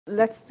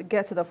Let's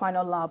get to the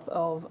final lap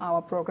of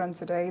our program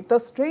today. The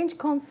strange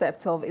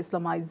concept of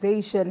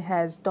Islamization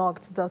has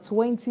dogged the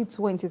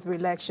 2023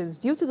 elections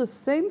due to the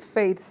same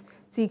faith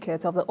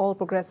ticket of the All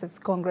Progressives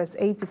Congress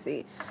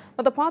APC.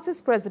 But the party's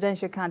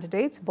presidential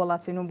candidate, Bola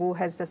Tinubu,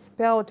 has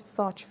dispelled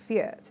such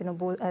fear.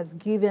 Tinubu has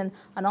given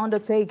an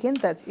undertaking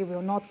that he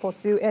will not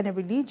pursue any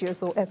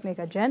religious or ethnic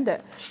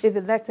agenda if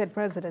elected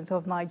president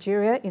of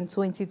Nigeria in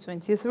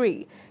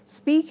 2023.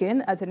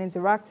 Speaking at an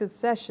interactive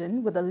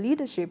session with the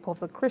leadership of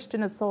the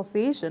Christian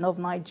Association of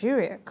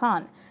Nigeria,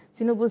 CAN,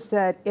 Tinubu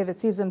said if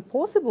it is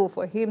impossible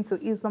for him to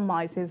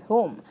Islamize his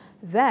home,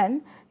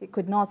 then he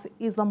could not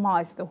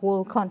Islamize the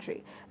whole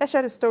country. Let's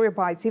share the story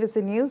by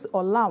TVC News.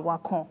 Ola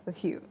Wakon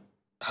with you.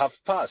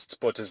 Have passed,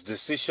 but his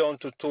decision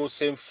to tow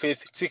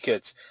same-faith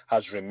tickets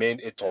has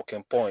remained a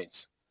talking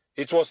point.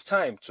 It was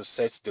time to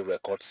set the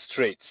record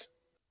straight.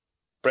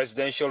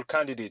 Presidential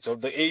candidate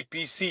of the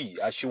APC,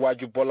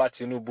 Asiwaju Bola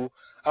Tinubu,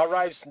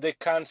 arrives in the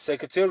CAN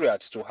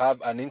Secretariat to have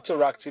an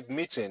interactive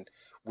meeting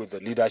with the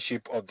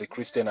leadership of the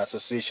Christian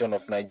Association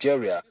of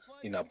Nigeria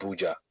in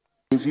Abuja.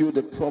 Review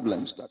the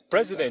problems.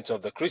 President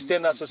of the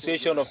Christian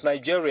Association of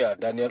Nigeria,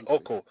 Daniel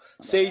Oko,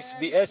 says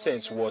the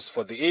essence was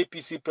for the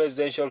APC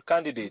presidential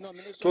candidate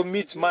to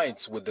meet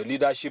minds with the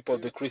leadership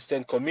of the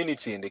Christian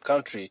community in the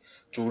country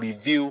to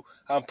review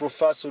and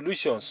proffer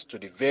solutions to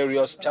the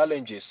various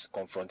challenges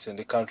confronting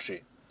the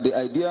country. The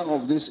idea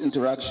of this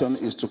interaction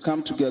is to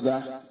come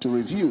together to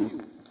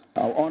review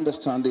our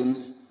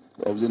understanding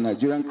of the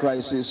Nigerian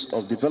crisis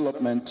of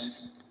development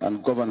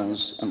and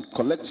governance and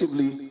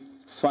collectively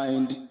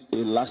find a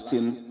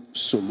lasting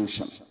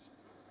solution.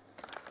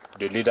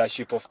 The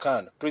leadership of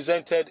CAN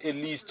presented a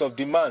list of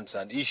demands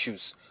and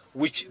issues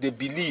which they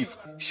believe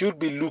should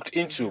be looked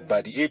into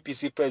by the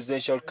APC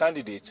presidential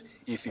candidate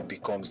if he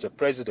becomes the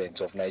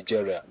president of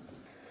Nigeria.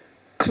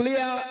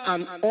 Clear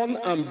and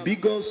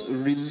unambiguous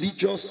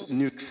religious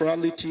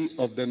neutrality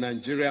of the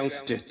Nigerian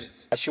state.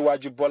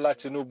 Asiwaju Bola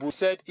Tinubu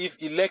said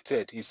if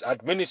elected, his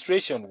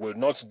administration will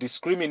not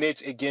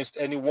discriminate against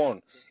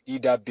anyone,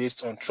 either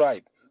based on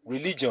tribe,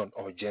 religion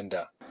or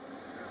gender.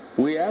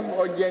 We have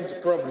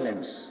urgent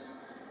problems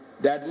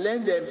that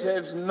lend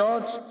themselves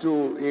not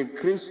to a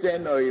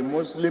Christian or a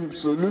Muslim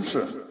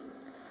solution.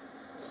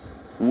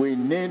 We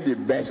need the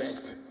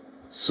best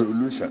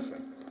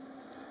solution.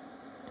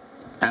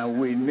 And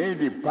we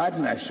need a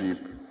partnership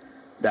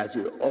that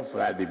will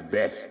offer the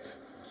best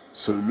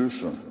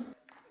solution.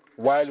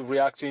 While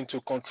reacting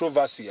to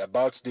controversy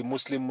about the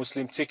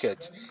Muslim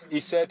ticket, he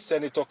said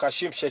Senator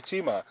Kashim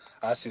Shettima,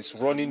 as his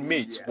running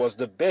mate, was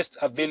the best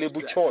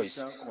available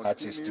choice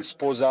at his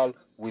disposal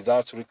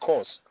without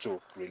recourse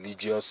to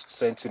religious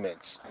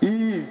sentiments.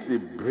 He is a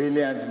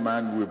brilliant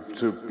man with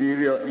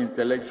superior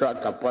intellectual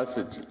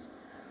capacity.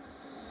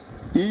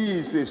 He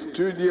is a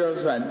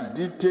studious and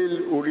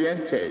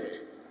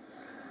detail-oriented,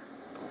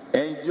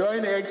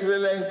 enjoying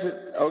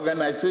excellent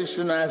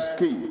organizational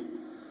skill.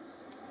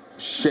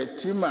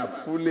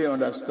 Shettima fully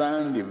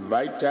understands the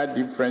vital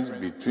difference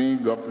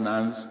between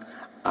governance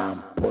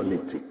and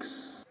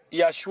politics.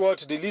 He assured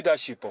the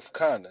leadership of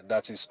CAN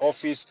that his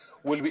office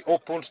will be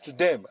opened to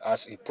them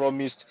as he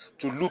promised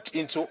to look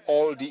into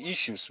all the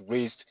issues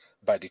raised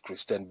by the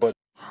Christian body.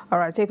 All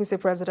right, APC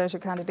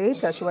presidential candidate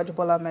Asiwaju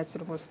Bola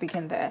Tinubu was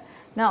speaking there.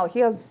 Now, he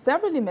has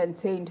severally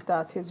maintained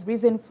that his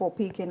reason for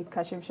picking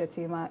Kashim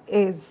Shettima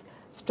is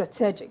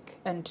strategic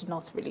and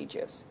not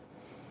religious.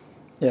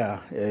 Yeah,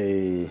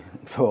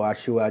 for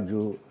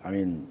Asiwaju, I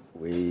mean,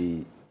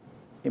 we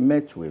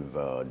met with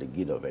the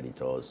Guild of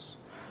Editors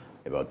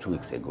about 2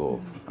 weeks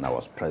ago, and I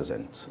was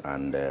present,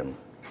 and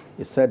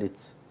he said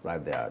it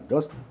right there,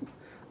 just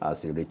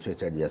as he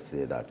reiterated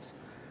yesterday, that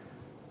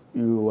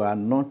you are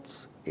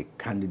not a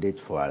candidate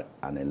for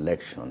an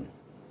election,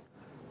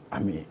 I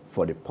mean,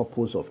 for the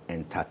purpose of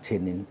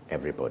entertaining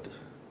everybody.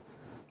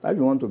 If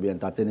you want to be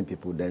entertaining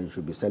people, then you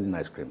should be selling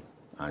ice cream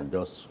and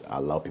just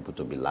allow people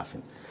to be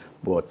laughing.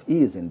 But he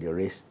is in the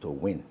race to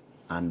win,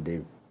 and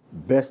the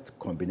best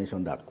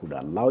combination that could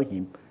allow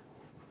him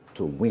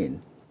to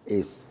win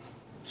is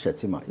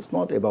Shettima. It's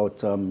not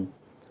about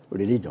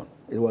religion.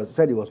 It was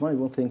said he was not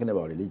even thinking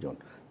about religion,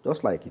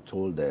 just like he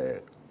told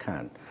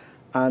CAN.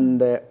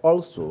 And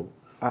also,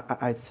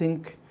 I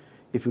think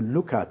if you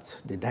look at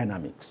the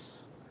dynamics,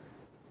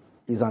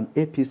 he's an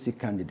APC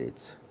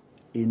candidate.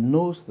 He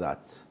knows that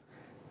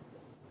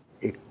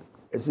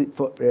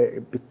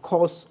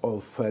because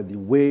of the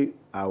way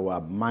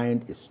our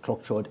mind is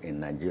structured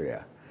in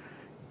Nigeria,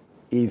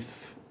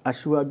 if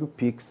Asiwaju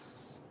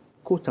picks,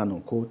 quote and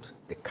unquote,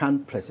 the CAN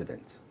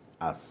president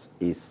as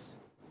his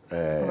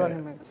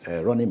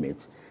running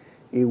mate,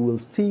 he will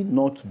still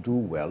not do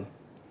well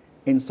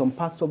in some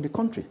parts of the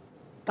country.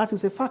 That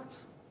is a fact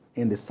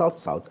in the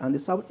south-south and the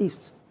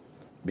southeast.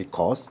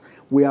 Because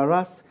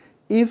whereas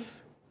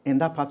if in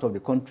that part of the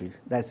country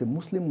there is a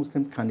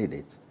Muslim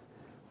candidate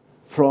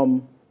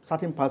from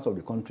certain parts of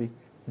the country,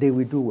 they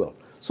will do well.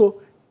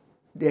 So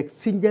the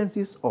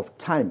exigencies of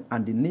time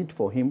and the need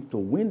for him to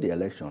win the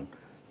election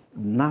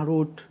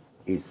narrowed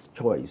his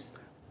choice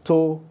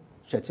to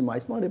Shettima.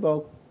 It's not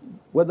about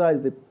whether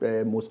it's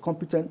the most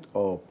competent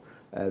or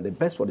the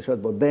best for the church,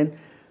 but then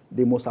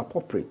the most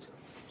appropriate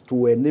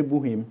to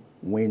enable him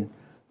win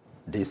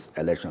this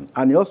election.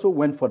 And he also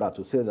went further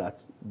to say that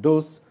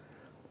those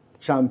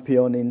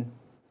championing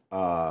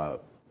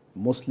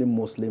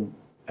Muslim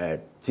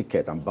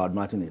ticket and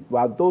badmouthing it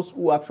were those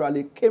who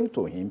actually came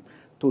to him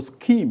to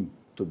scheme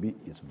to be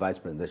his vice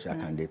presidential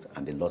candidate,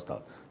 and they lost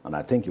out. And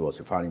I think he was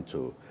referring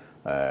to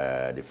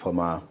the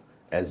former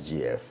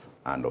SGF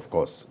and, of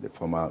course, the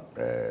former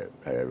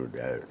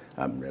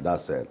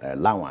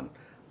Lawan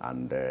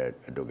and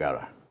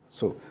Dogara.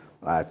 So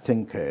I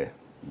think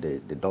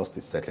the dust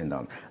is settling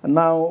down. And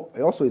now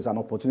also is an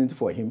opportunity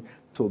for him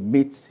to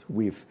meet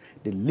with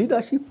the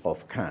leadership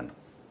of CAN,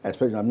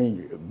 especially, I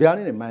mean,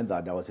 bearing in mind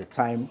that there was a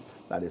time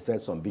that they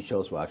said some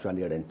bishops were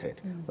actually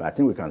rented. But I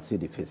think we can see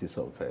the faces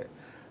of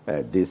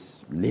these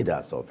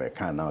leaders of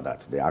CAN now,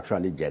 that they're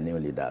actually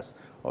genuine leaders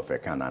of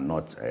CAN and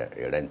not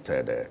a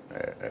rented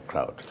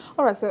crowd.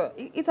 All right, so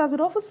it has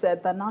been often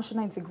said that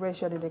national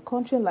integration in a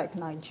country like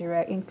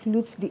Nigeria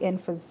includes the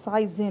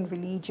emphasizing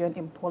religion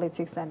in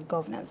politics and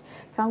governance.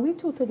 Can we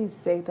totally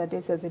say that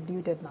this has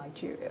eluded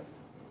Nigeria?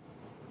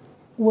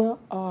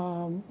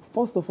 Well,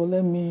 first of all,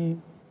 let me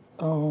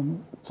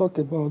talk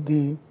about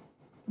the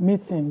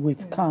meeting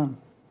with CAN.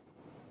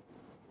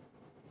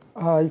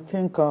 I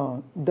think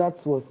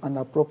that was an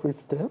appropriate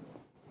step.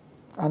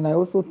 And I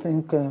also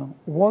think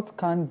what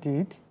CAN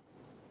did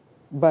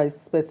by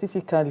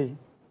specifically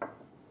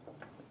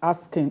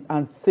asking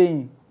and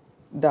saying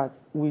that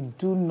we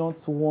do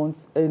not want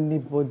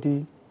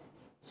anybody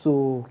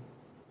to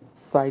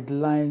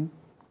sideline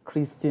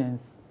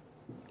Christians,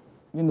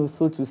 you know,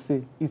 so to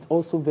say, is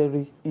also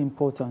very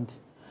important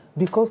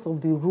because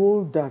of the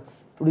role that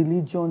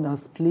religion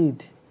has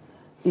played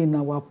in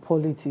our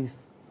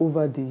politics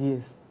over the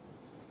years,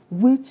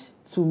 which,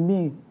 to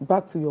me,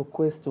 back to your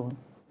question,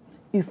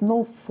 is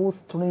not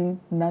fostering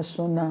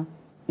national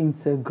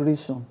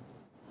integration.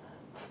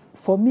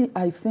 For me,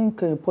 I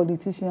think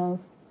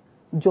politicians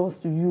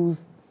just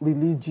use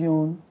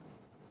religion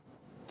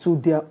to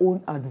their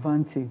own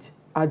advantage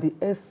at the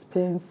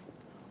expense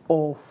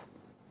of,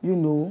 you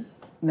know,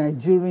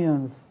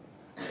 Nigerians,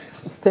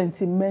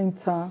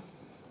 sentimental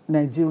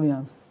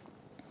Nigerians.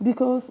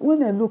 Because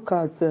when I look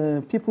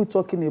at people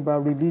talking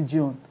about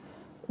religion,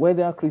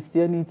 whether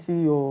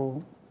Christianity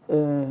or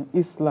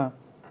Islam,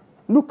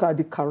 look at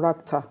the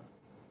character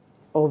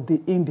of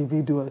the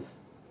individuals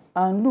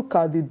and look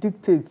at the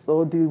dictates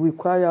or the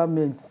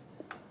requirements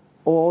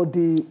or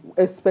the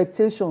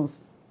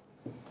expectations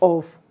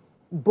of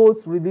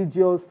both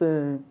religious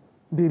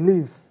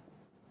beliefs.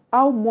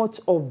 How much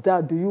of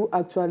that do you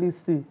actually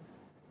see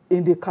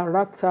in the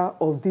character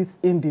of these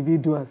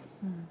individuals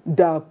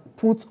that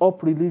put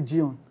up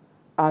religion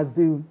as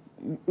the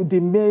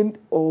main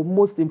or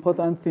most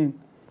important thing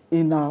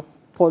in our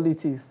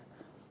politics?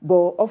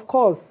 But of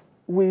course,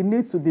 we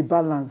need to be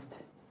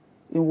balanced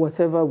in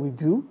whatever we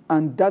do,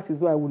 and that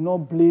is why I will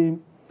not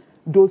blame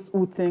those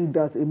who think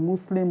that a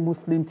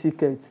Muslim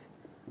ticket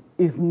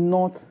is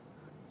not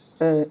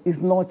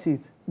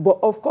it. But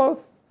of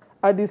course,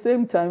 at the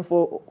same time,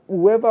 for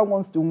whoever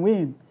wants to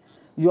win,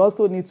 you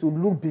also need to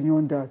look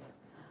beyond that.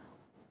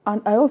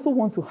 And I also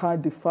want to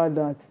add the fact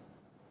that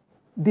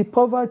the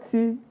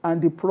poverty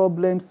and the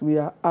problems we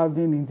are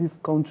having in this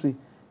country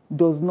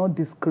does not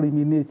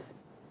discriminate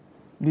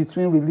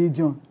between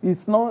religion.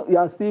 It's not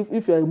as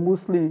if you're a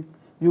Muslim,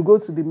 you go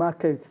to the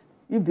market.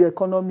 If the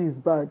economy is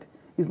bad,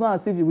 it's not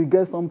as if you will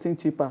get something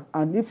cheaper.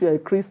 And if you're a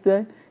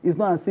Christian, it's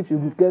not as if you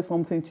will get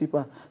something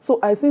cheaper. So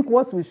I think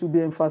what we should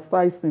be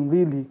emphasizing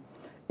really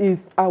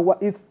is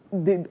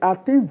are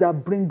things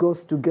that bring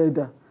us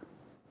together.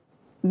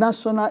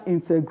 National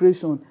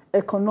integration,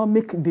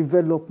 economic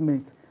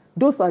development.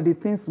 Those are the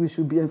things we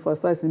should be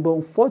emphasizing. But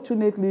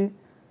unfortunately,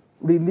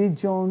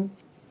 religion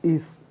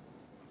is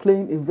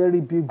playing a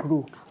very big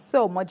role.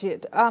 So,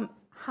 Majid,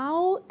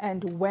 how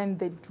and when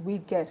did we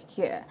get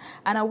here?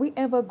 And are we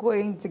ever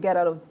going to get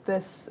out of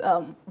this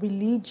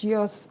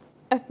religious,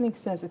 ethnic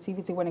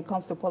sensitivity when it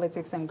comes to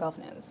politics and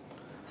governance?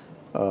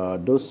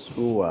 Those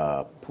who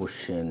are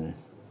pushing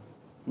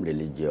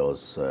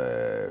religious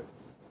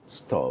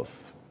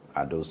stuff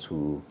are those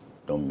who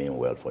don't mean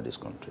well for this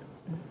country.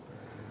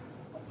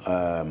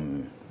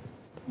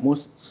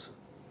 Most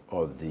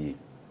of the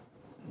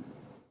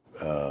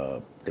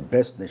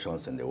best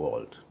nations in the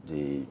world,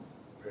 the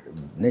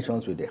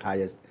nations with the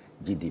highest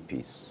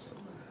GDPs,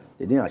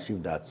 they didn't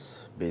achieve that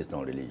based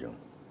on religion.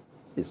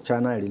 Is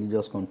China a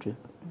religious country?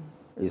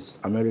 Is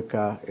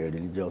America a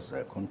religious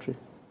country?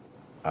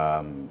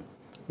 The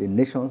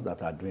nations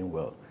that are doing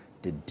well,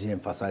 they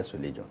de-emphasize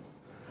religion.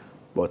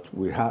 But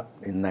we have,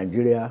 in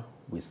Nigeria,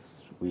 we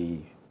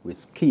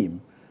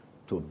scheme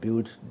to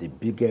build the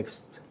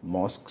biggest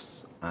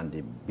mosques and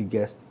the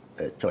biggest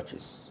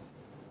churches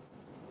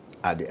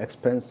at the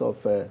expense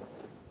of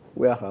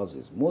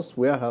warehouses. Most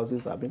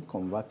warehouses have been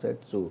converted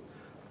to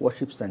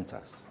worship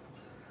centers.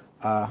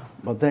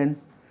 But then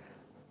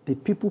the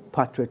people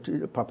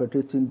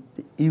perpetrating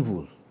the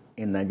evil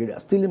in Nigeria,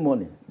 stealing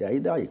money, they are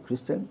either a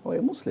Christian or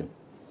a Muslim.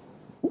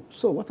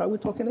 So what are we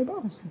talking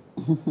about?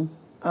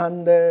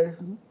 And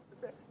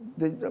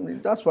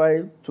that's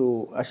why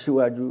to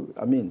Ashiwaju,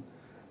 I mean,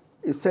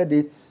 he said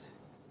it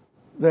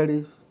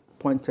very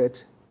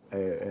pointed,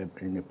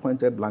 in a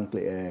pointed,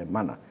 blankly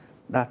manner.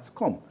 That's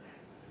come.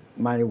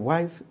 My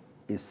wife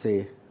is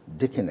a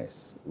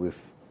deaconess with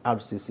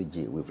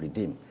RCCG, with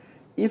Redeem.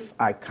 If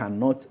I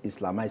cannot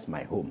Islamize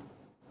my home,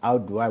 how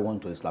do I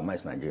want to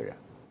Islamize Nigeria?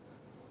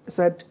 He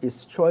said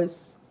his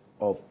choice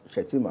of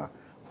Shetima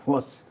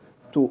was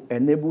to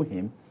enable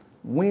him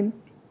win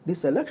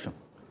this election.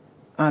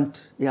 And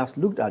he has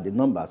looked at the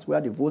numbers,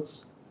 where the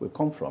votes will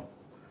come from.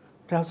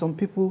 There are some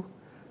people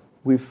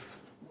with,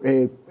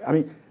 I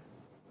mean,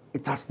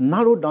 it has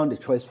narrowed down the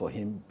choice for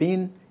him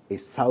being a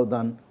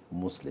Southern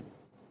Muslim.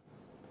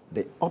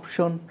 The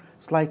option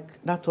is like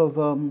that of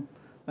MK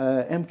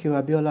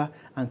Abiola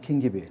and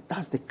Kingibe.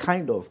 That's the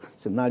kind of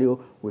scenario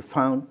we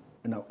found.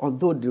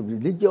 Although the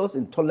religious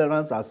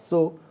intolerance are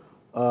so,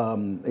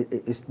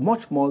 it's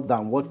much more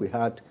than what we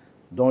had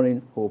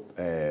during Hope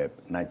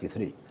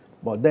 93.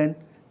 But then,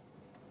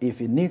 if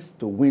he needs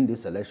to win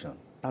this election,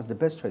 that's the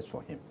best choice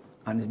for him.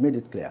 And he's made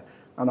it clear.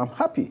 And I'm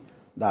happy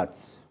that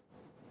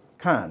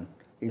Khan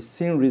is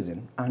seeing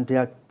reason, and they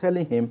are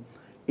telling him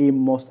he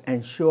must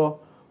ensure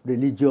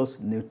religious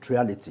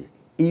neutrality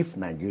if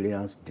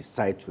Nigerians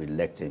decide to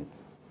elect him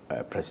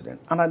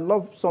president. And I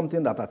love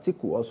something that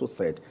Atiku also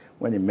said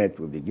when he met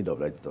with the Guild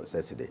of Editors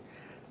yesterday.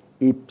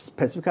 He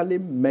specifically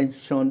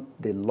mentioned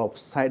the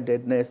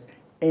lopsidedness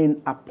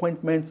in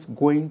appointments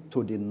going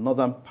to the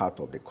northern part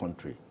of the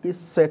country. He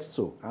said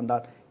so, and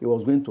that he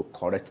was going to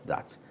correct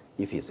that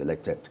if he is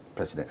elected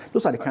president.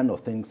 Those are the kind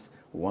of things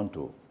we want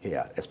to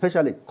hear,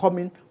 especially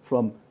coming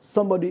from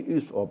somebody who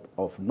is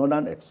of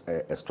northern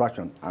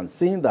extraction and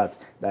seeing that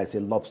there is a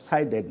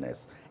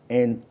lopsidedness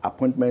in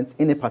appointments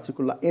in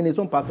his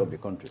own part of the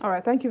country. All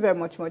right, thank you very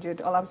much,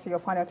 Majid. I'll see your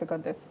final take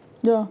on this.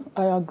 Yeah,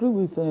 I agree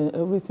with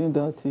everything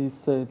that he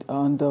said,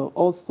 and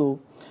also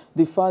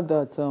the fact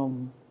that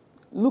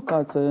look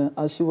at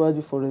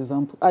Ashiwaju, for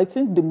example. I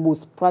think the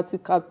most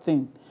practical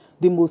thing,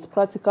 the most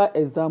practical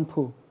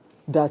example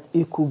that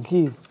he could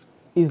give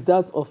is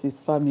that of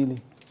his family,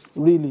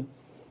 really.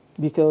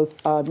 Because,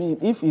 I mean,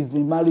 if he's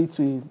been married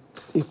to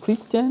a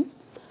Christian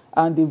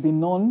and they've been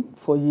known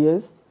for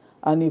years,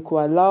 and he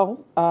could allow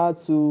her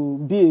to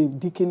be a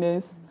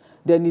deaconess,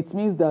 then it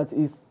means that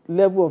his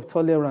level of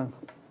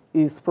tolerance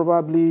is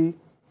probably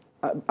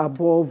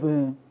above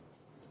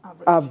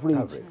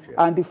average. Yeah.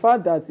 And the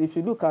fact that if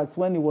you look at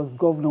when he was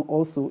governor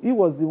also, he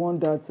was the one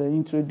that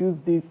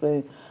introduced this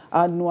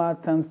annual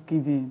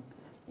Thanksgiving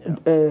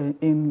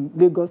in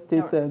Lagos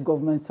State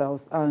Government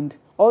House, and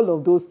all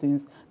of those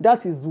things.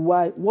 That is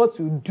why what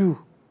you do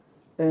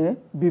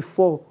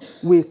before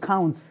will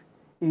count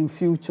in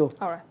future.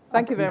 All right.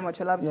 Thank you very much,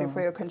 Islamise,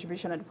 for your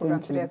contribution at the program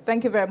today.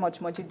 Thank you very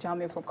much, Majid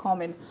Jami, for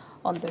coming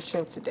on the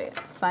show today.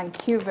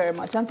 Thank you very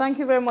much. And thank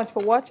you very much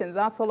for watching.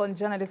 That's all on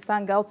Journalist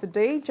Hangout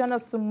today. Join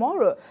us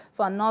tomorrow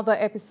for another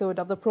episode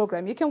of the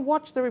program. You can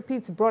watch the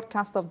repeat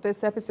broadcast of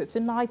this episode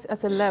tonight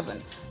at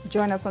 11.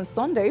 Join us on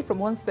Sunday from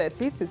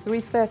 1:30 to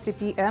 3:30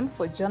 p.m.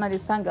 for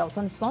Journalist Hangout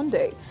on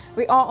Sunday.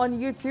 We are on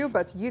YouTube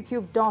at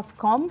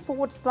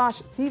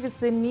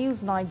youtube.com/TVC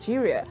News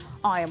Nigeria.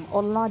 I am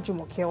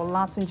Olajumoke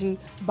Olatunji.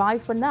 Bye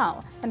for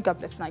now, and God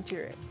bless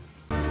Nigeria.